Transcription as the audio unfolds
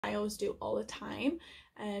I always do all the time.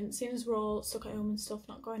 Seeing as we're all stuck at home and stuff,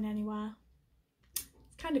 not going anywhere,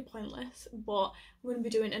 it's kind of pointless. But I'm going to be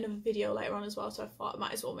doing another video later on as well, so I thought I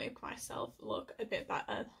might as well make myself look a bit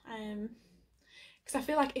better. Because I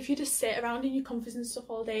feel like if you just sit around in your comforts and stuff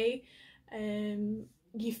all day,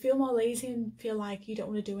 you feel more lazy and feel like you don't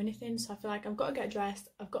want to do anything. So I feel like I've got to get dressed,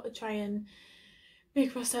 I've got to try and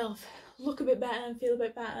make myself look a bit better and feel a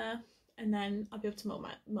bit better, and then I'll be able to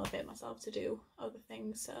motivate myself to do other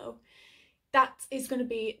things. So that is going to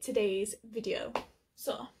be today's video.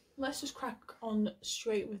 So let's just crack on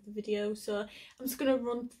straight with the video. So I'm just going to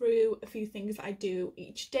run through a few things that I do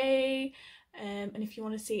each day, and if you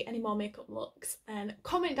want to see any more makeup looks, then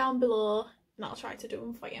comment down below and I'll try to do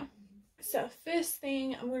them for you. So first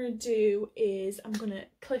thing I'm going to do is I'm going to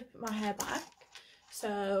clip my hair back.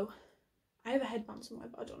 So I have a headband somewhere,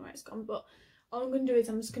 but I don't know where it's gone. But all I'm going to do is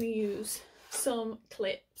I'm just going to use some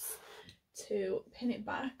clips to pin it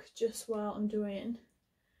back just while I'm doing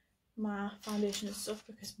my foundation and stuff,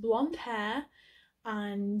 because blonde hair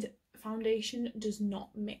and foundation does not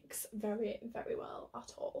mix very well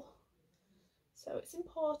at all. So it's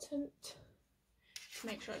important to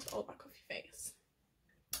make sure it's all back off your face.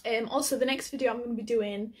 Also, the next video I'm going to be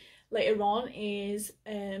doing later on is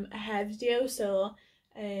a hair video. So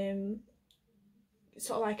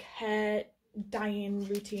sort of like hair dyeing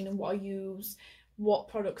routine and what I use, what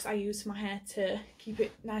products I use for my hair to keep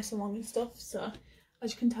it nice and long and stuff. So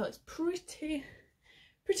as you can tell, it's pretty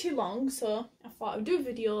long, so I thought I would do a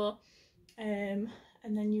video and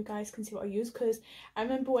then you guys can see what I use. Because I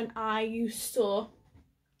remember when I used to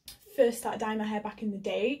first start dyeing my hair back in the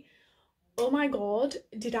day, oh my god,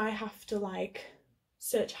 did I have to like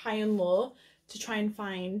search high and low to try and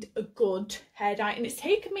find a good hair dye. And it's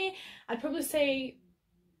taken me, I'd probably say,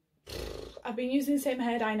 I've been using the same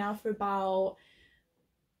hair dye now for about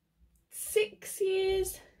 6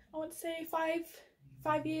 years, I would say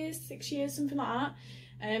 5 years, 6 years, something like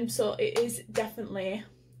that. So it is definitely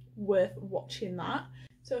worth watching that.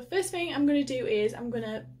 So first thing I'm going to do is I'm going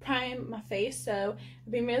to prime my face. So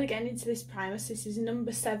I've been really getting into this primer. So this is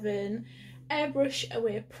number 7 Airbrush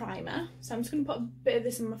Away Primer. So I'm just going to put a bit of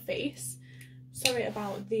this on my face. Sorry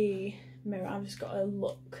about the mirror, I've just got to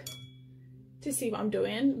look to see what I'm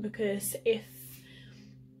doing, because if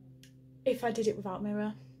I did it without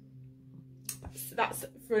mirror, that's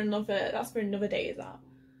for another day, is that.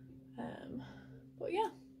 But yeah,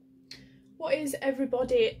 what is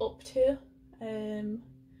everybody up to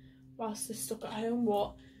whilst they're stuck at home?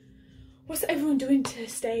 What's everyone doing to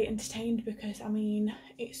stay entertained? Because I mean,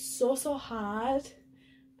 it's so hard.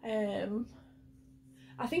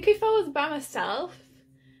 I think if I was by myself,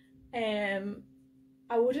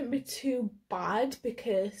 I wouldn't be too bad,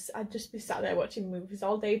 because I'd just be sat there watching movies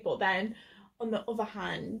all day. But then on the other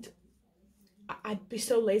hand, I'd be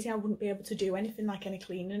so lazy I wouldn't be able to do anything, like any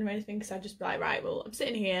cleaning or anything, because I'd just be like, right, well, I'm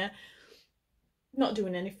sitting here not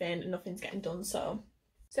doing anything and nothing's getting done. So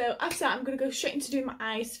after that, I'm going to go straight into doing my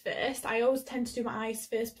eyes first. I always tend to do my eyes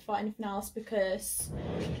first before anything else, because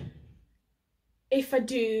if I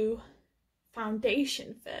do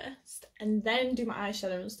foundation first and then do my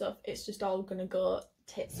eyeshadow and stuff, it's just all gonna go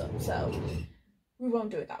tits up. So we won't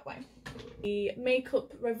do it that way. The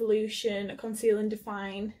Makeup Revolution Conceal and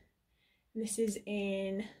Define, and this is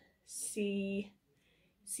in C5,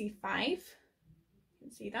 you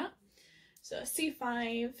can see that. So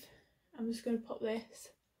C5, I'm just going to put this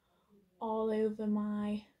all over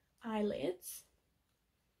my eyelids.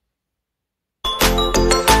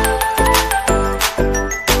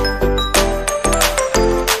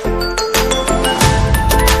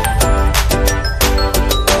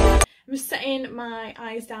 I'm just setting my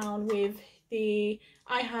eyes down with the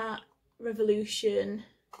I Heart Revolution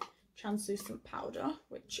translucent powder,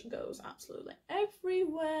 which goes absolutely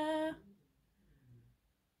everywhere,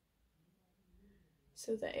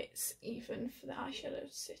 so that it's even for the eyeshadow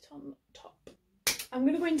to sit on top. I'm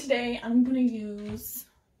going to go in today and I'm going to use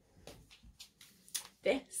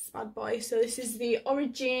this bad boy. So this is the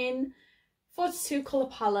Origin 42 colour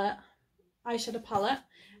palette, eyeshadow palette.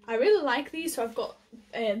 I really like these, so I've got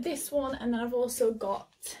this one, and then I've also got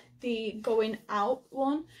the Going Out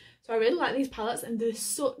one. So I really like these palettes, and they're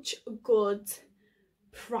such a good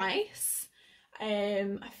price.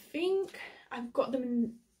 I think I've got them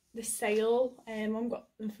in the sale. I've got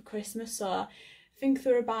them for Christmas, so I think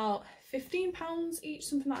they're about £15 each,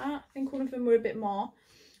 something like that. I think one of them were a bit more.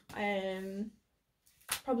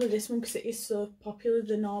 Probably this one, because it is so popular,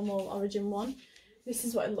 the normal Origin one. This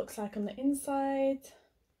is what it looks like on the inside.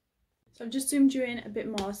 So I've just zoomed you in a bit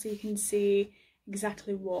more so you can so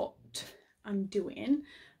exactly what I'm doing.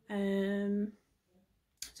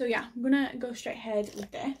 So So yeah, I'm gonna go straight ahead with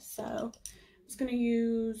this. So I'm just gonna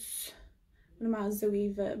use one of my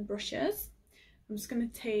Zoeva brushes. I'm just gonna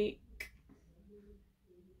take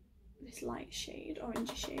this light shade,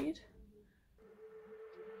 orangey shade.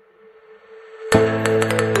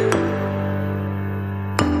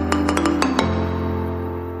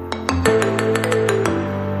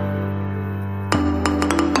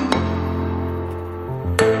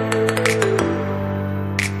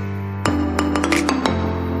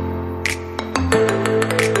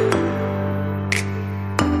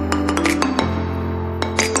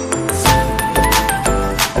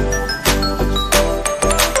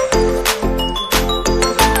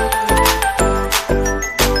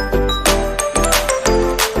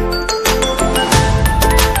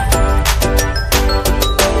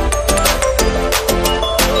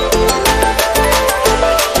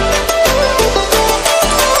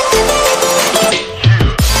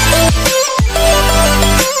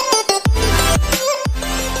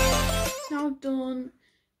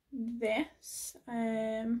 This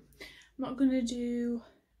I'm not going to do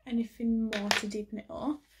anything more to deepen it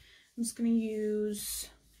up. I'm just going to use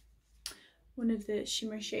one of the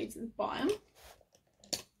shimmer shades at the bottom.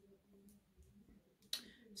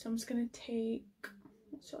 So I'm just going to take,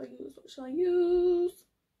 what shall I use?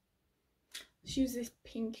 Let's use this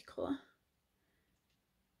pink colour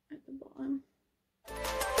at the bottom.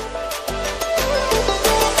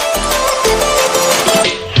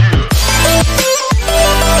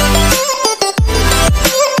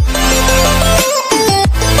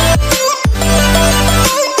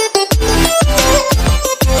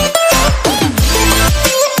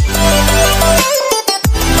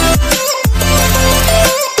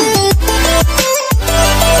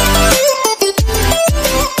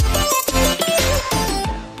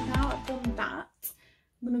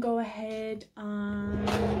 Go ahead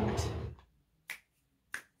and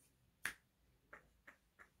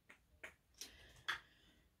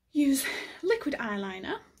use liquid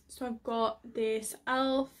eyeliner. So I've got this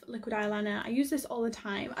e.l.f. liquid eyeliner. I use this all the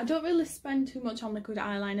time. I don't really spend too much on liquid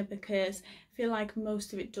eyeliner because I feel like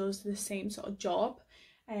most of it does the same sort of job.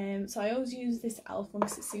 So I always use this e.l.f. one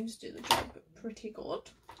because it seems to do the job pretty good.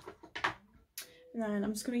 And then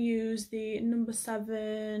I'm just going to use the number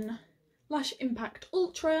 7 Lash Impact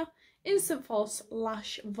Ultra Instant False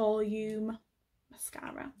Lash Volume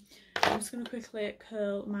Mascara. I'm just going to quickly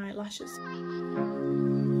curl my lashes.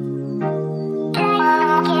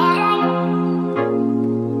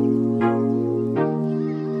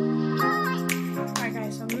 Alright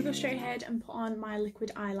guys, so I'm going to go straight ahead and put on my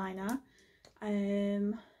liquid eyeliner.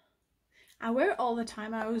 I wear it all the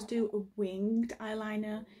time. I always do a winged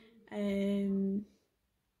eyeliner.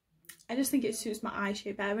 I just think it suits my eye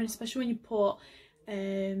shape better, and especially when you put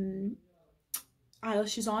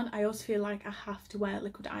eyelashes on, I also feel like I have to wear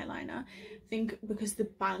liquid eyeliner. I think because the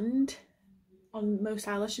band on most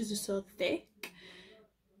eyelashes are so thick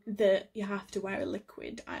that you have to wear a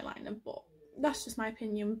liquid eyeliner, but that's just my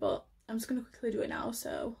opinion. But I'm just going to quickly do it now,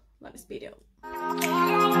 so let me speed it up.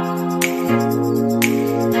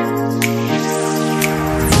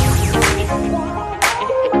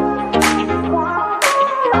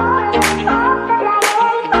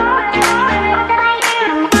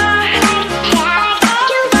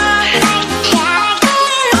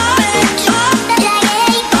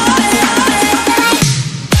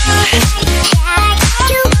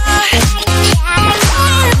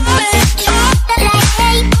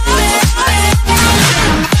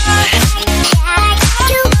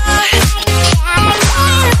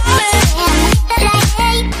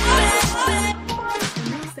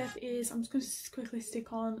 I'm just going to quickly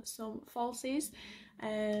stick on some falsies.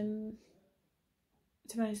 To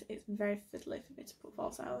be honest, it's very fiddly for me to put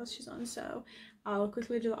false eyelashes on, so I'll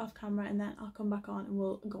quickly do that off camera and then I'll come back on and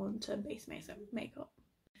we'll go on to base makeup.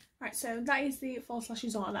 Right, so that is the false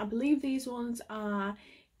lashes on. I believe these ones are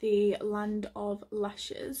the Land of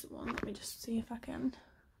Lashes one. Let me just see if I can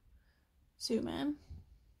zoom in.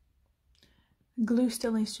 Glue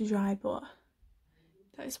still needs to dry, but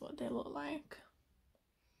that is what they look like.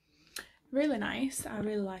 Really nice. I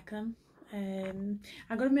really like them.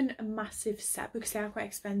 I got them in a massive set because they are quite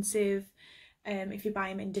expensive. If you buy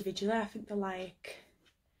them individually, I think they're like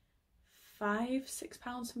 £5–6,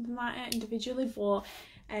 something like that individually. But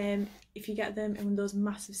if you get them in one of those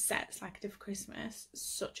massive sets like I did for Christmas,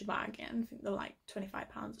 such a bargain. I think they're like £25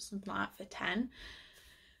 or something like that for 10.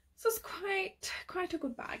 So it's quite a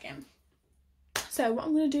good bargain. So what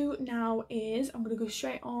I'm going to do now is I'm going to go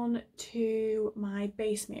straight on to my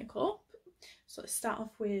base makeup. So let's start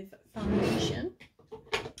off with foundation.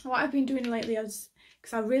 What I've been doing lately is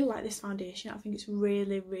because I really like this foundation. I think it's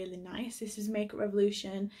really, really nice. This is Makeup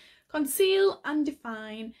Revolution Conceal and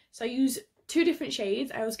Define. So I use 2 different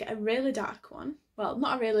shades. I always get a really dark one. Well,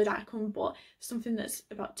 not a really dark one, but something that's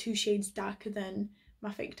about 2 shades darker than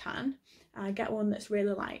my fake tan. I get one that's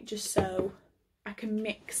really light, just so I can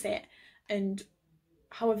mix it, and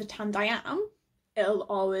however tanned I am, it'll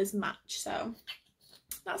always match. So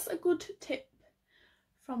that's a good tip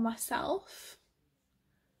from myself.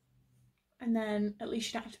 And then at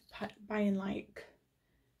least you don't have to buy in like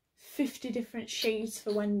 50 different shades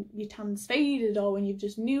for when your tan's faded, or when you've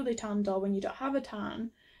just newly tanned, or when you don't have a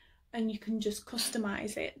tan, and you can just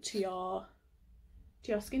customize it to your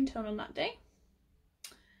skin tone on that day.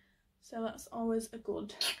 So that's always a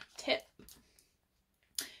good tip.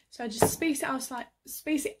 So I just space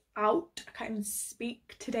it out. I can't even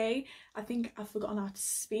speak today. I think I've forgotten how to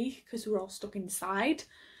speak because we're all stuck inside.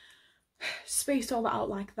 Spaced all that out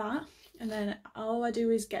like that, and then all I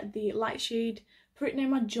do is get the light shade, put it near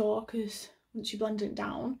my jaw, because once you blend it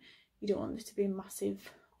down, you don't want it to be a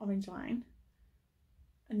massive orange line.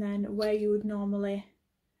 And then where you would normally,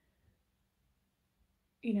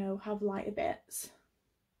 you know, have lighter bits,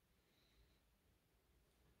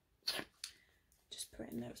 just put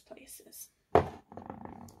it in those places. And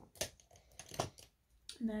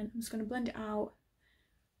then I'm just going to blend it out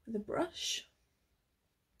with a brush.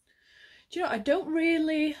 Do you know, I don't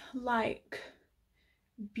really like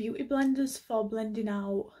beauty blenders for blending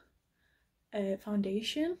out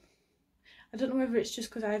foundation. I don't know whether it's just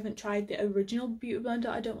because I haven't tried the original beauty blender,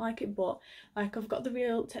 I don't like it, but like I've got the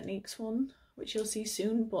Real Techniques one, which you'll see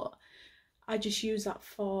soon, but I just use that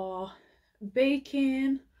for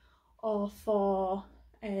baking or for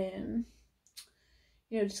you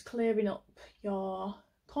know, just clearing up your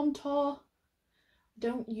contour. I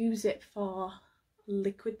don't use it for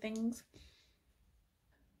liquid things.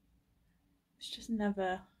 It's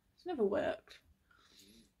never worked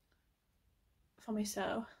for me,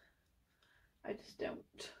 so I just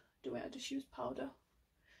don't do it. I just use powder.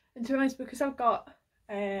 And to be honest, because I've got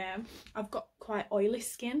quite oily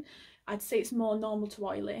skin, I'd say it's more normal to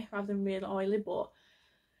oily rather than really oily, but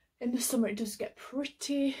in the summer it does get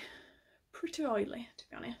pretty oily, to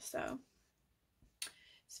be honest, so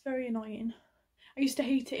it's very annoying. I used to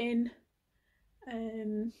hate it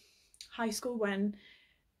in high school when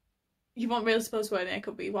you weren't really supposed to wear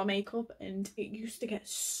makeup, but you wore makeup, and it used to get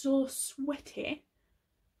so sweaty,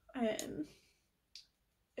 and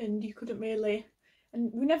you couldn't really,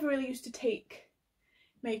 and we never really used to take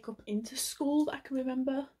makeup into school that I can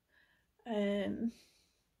remember,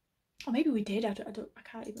 or maybe we did, I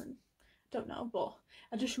don't know, but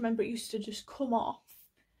I just remember it used to just come off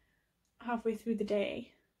halfway through the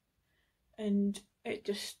day, and it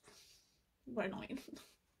just was annoying.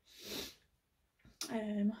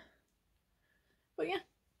 But yeah,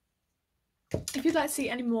 if you'd like to see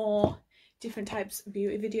any more different types of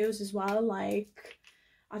beauty videos as well, like,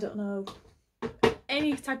 I don't know,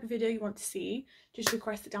 any type of video you want to see, just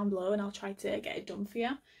request it down below and I'll try to get it done for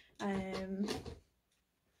you.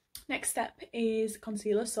 Next step is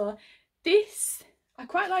concealer. So this, I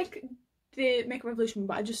quite like the Makeup Revolution,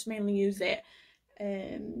 but I just mainly use it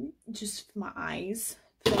just for my eyes,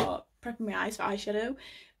 for prepping my eyes for eyeshadow.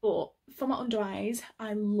 But for my under eyes,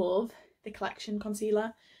 I love the Collection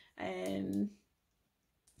concealer. I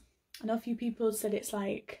know a few people said it's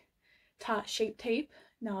like Tarte Shape Tape.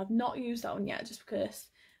 Now, I've not used that one yet just because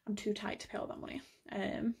I'm too tight to pay all that money.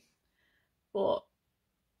 But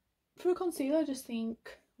for a concealer, I just think,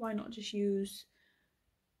 why not just use,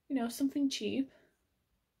 you know, something cheap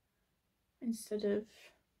instead of,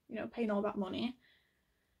 you know, paying all that money.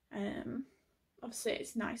 Obviously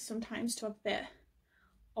it's nice sometimes to have a bit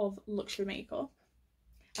of luxury makeup.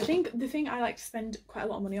 I think the thing I like to spend quite a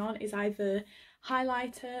lot of money on is either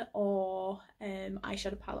highlighter or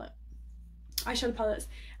eyeshadow palette. Eyeshadow palettes,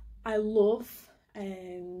 I love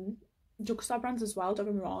drugstore brands as well, don't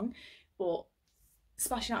get me wrong, but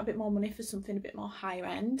splashing out a bit more money for something a bit more higher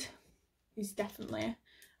end is definitely,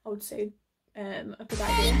 I would say, a good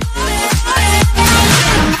idea.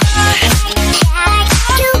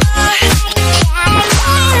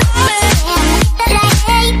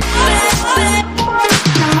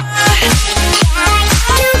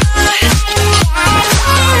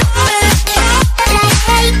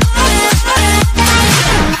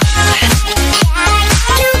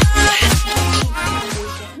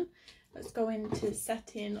 Let's go into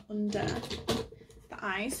setting under the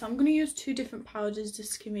eyes. So I'm going to use 2 different powders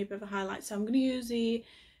just to give me a bit of a highlight. So I'm going to use the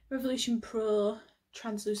Revolution Pro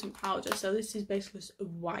translucent powder. So this is basically a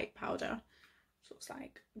white powder, so looks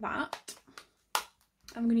like that.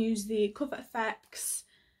 I'm going to use the Cover FX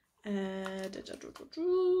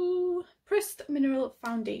Pressed Mineral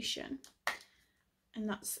Foundation, and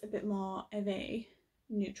that's a bit more of a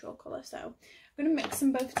neutral colour, so I'm going to mix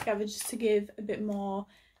them both together just to give a bit more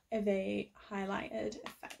of a highlighted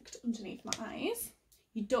effect underneath my eyes.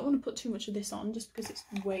 You don't want to put too much of this on just because it's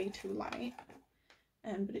way too light,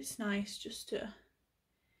 but it's nice just to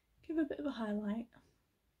give a bit of a highlight.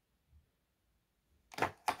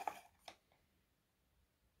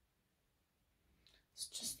 It's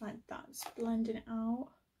just like that, it's blending it out.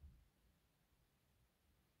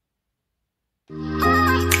 For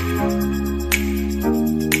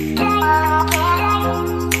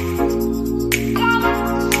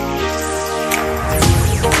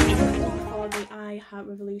the I Heart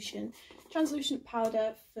Revolution translucent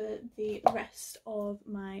powder for the rest of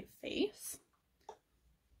my face.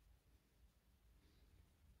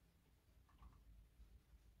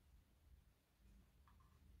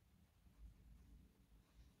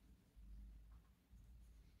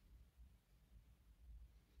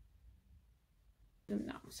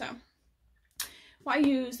 Now, so what I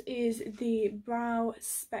use is the Brow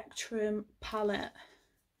Spectrum palette.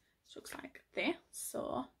 It looks like this.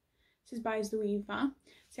 So this is by Zoeva.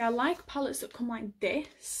 See, I like palettes that come like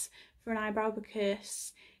this for an eyebrow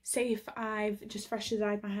because say if I've just freshly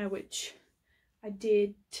dyed my hair, which I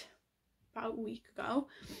did about a week ago,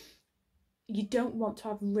 you don't want to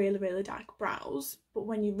have really dark brows, but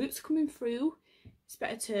when your roots are coming through, it's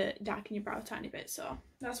better to darken your brow a tiny bit. So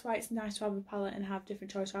that's why it's nice to have a palette and have different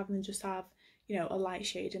choice rather than just have, you know, a light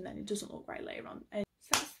shade and then it doesn't look right later on. And so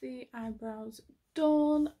that's the eyebrows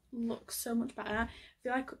done. Looks so much better. I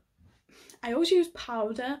feel like I always use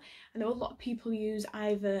powder. I know a lot of people use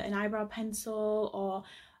either an eyebrow pencil or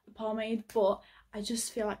a pomade, but I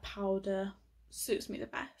just feel like powder suits me the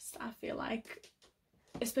best. I feel like,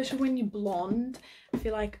 especially when you're blonde, I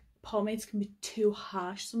feel like pomades can be too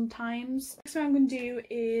harsh sometimes. Next thing I'm going to do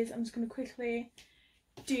is I'm just going to quickly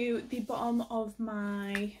do the bottom of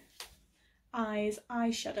my eyes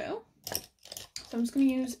eyeshadow. So I'm just going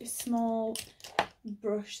to use a small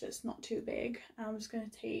brush that's not too big. I'm just going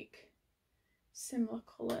to take similar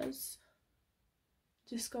colours,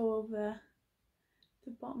 just go over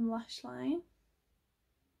the bottom lash line.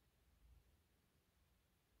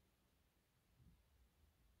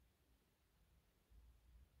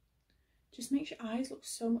 Just makes your eyes look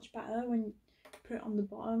so much better when you put it on the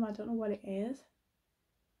bottom. I don't know what it is.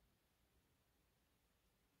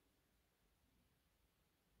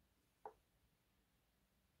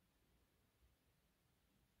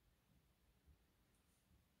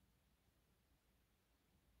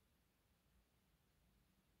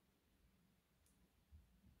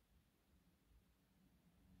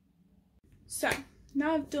 So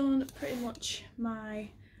now I've done pretty much my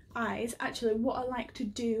eyes. Actually, what I like to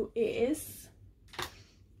do is,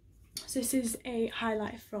 so this is a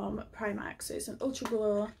highlight from Primark, so it's an Ultra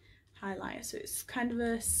Glow highlighter, so it's kind of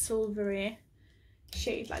a silvery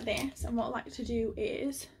shade like this, and what I like to do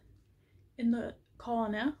is in the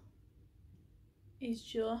corner is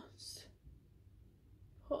just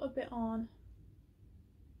put a bit on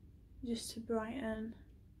just to brighten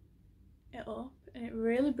it up, and it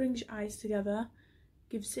really brings your eyes together,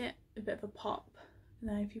 gives it a bit of a pop. And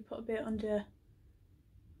then if you put a bit under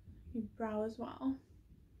your brow as well,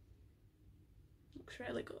 looks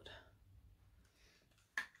really good.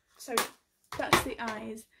 So that's the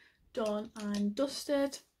eyes done and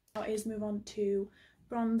dusted. Now is move on to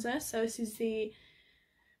bronzer. So this is the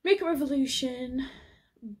Makeup Revolution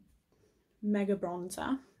Mega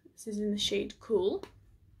Bronzer. This is in the shade Cool.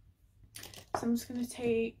 So I'm just going to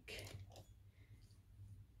take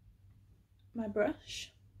my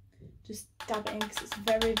brush, just dab it in because it's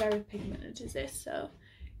very pigmented as this, so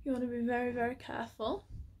you want to be very careful.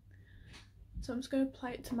 So I'm just going to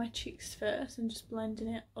apply it to my cheeks first and just blending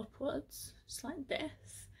it upwards just like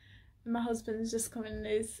this. And my husband's just coming and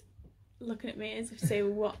is looking at me as if to say,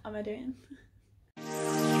 what am I doing?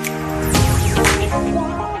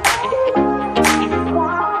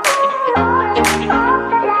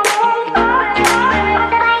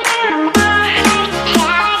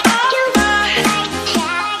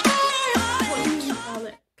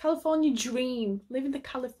 California Dream, living the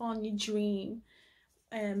California Dream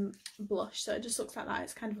blush. So it just looks like that.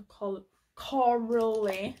 It's kind of a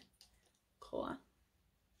corally colour.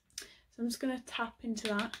 So I'm just going to tap into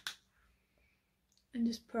that and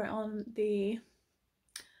just put it on the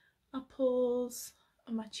apples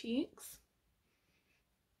of my cheeks,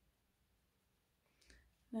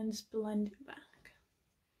 and then just blend it back.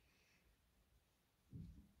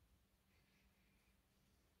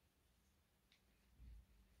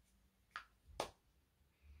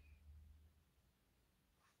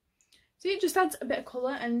 So it just adds a bit of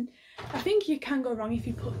colour, and I think you can go wrong if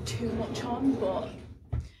you put too much on, but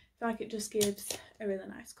I feel like it just gives a really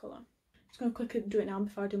nice colour. Just going to quickly do it now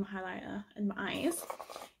before I do my highlighter and my eyes.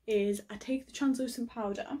 Is I take the translucent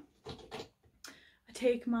powder, I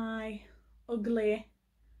take my ugly,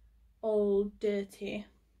 old, dirty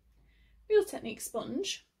Real Technique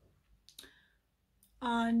sponge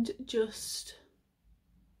and just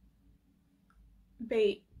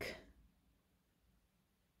bake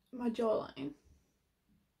my jawline.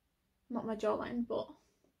 Not my jawline, but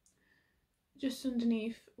just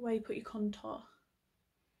underneath where you put your contour.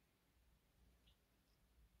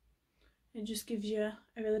 It just gives you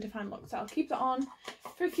a really defined look. So I'll keep that on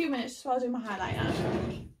for a few minutes just while I do my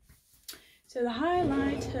highlighter. So the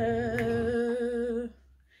highlighter I'm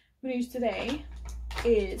going to use today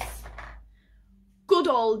is Good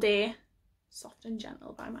All Day Soft and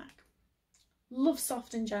Gentle by MAC. Love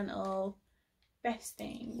Soft and Gentle. Best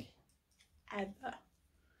thing ever.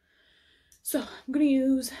 So I'm going to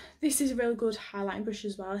use, this is a really good highlighting brush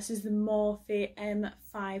as well. This is the Morphe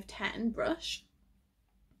M510 brush.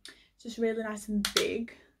 It's just really nice and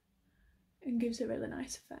big and gives a really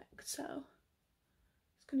nice effect. So I'm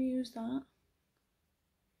just going to use that.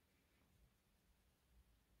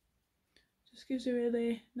 Just gives a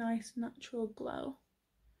really nice natural glow.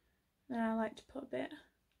 Then I like to put a bit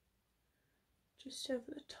just over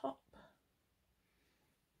the top.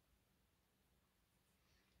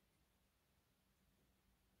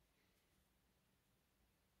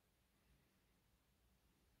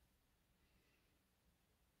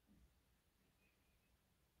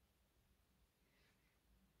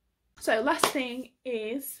 So last thing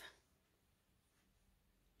is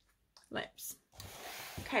lips.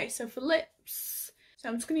 Okay, so for lips, so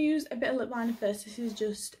I'm just going to use a bit of lip liner first. This is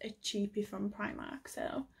just a cheapie from Primark,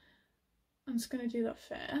 so I'm just going to do that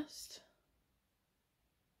first.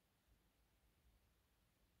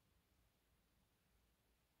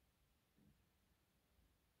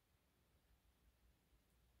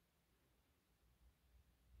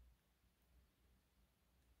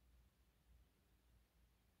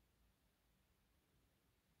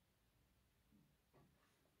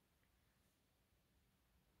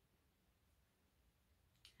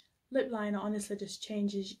 Lip liner honestly just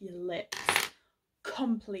changes your lips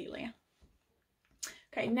completely.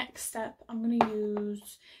 Okay, next step, I'm going to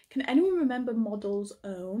use, can anyone remember Model's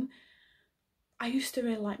Own? I used to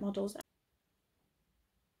really like Model's Own.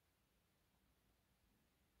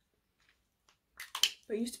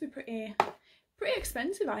 But it used to be pretty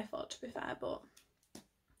expensive, I thought, to be fair, but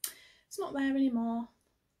it's not there anymore.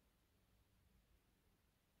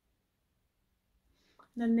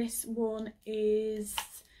 And then this one is,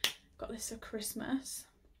 got this for Christmas.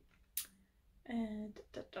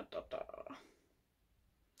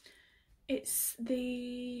 It's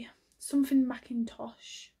the something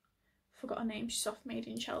Macintosh, forgot her name, she's off Made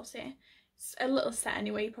in Chelsea. It's a little set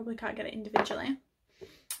anyway, you probably can't get it individually.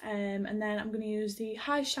 And then I'm going to use the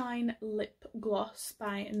High Shine Lip Gloss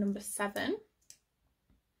by number 7.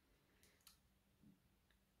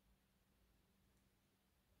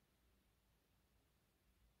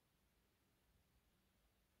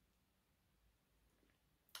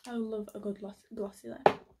 I love a good glossy lip.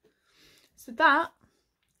 So that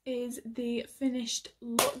is the finished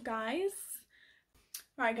look, guys.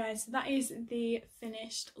 Right guys, so that is the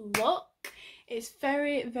finished look. It's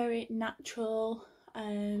very natural.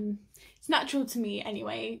 It's natural to me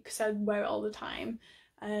anyway because I wear it all the time,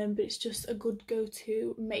 but it's just a good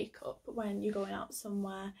go-to makeup when you're going out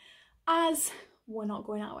somewhere, as we're not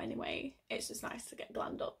going out anyway. It's just nice to get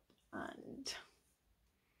glammed up and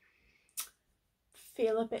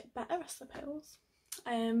feel a bit better, I suppose.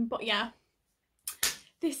 But yeah,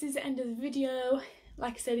 this is the end of the video.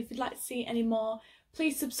 Like I said, if you'd like to see any more,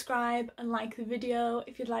 please subscribe and like the video.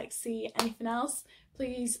 If you'd like to see anything else,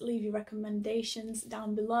 please leave your recommendations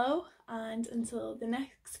down below. And until the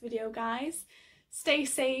next video, guys, stay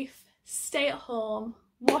safe, stay at home,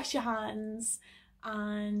 wash your hands,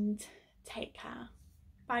 and take care.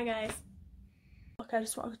 Bye guys. Look, I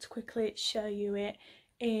just wanted to quickly show you it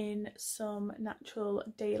in some natural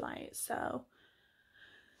daylight. So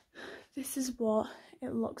this is what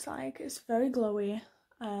it looks like. It's very glowy.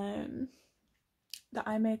 The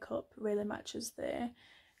eye makeup really matches the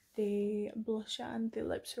blusher and the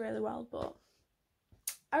lips really well, but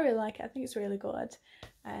I really like it. I think it's really good.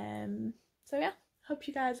 So yeah, hope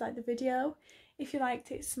you guys liked the video. If you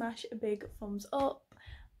liked it, smash a big thumbs up,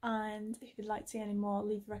 and if you'd like to see any more,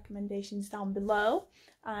 leave recommendations down below.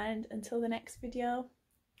 And until the next video,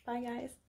 bye guys.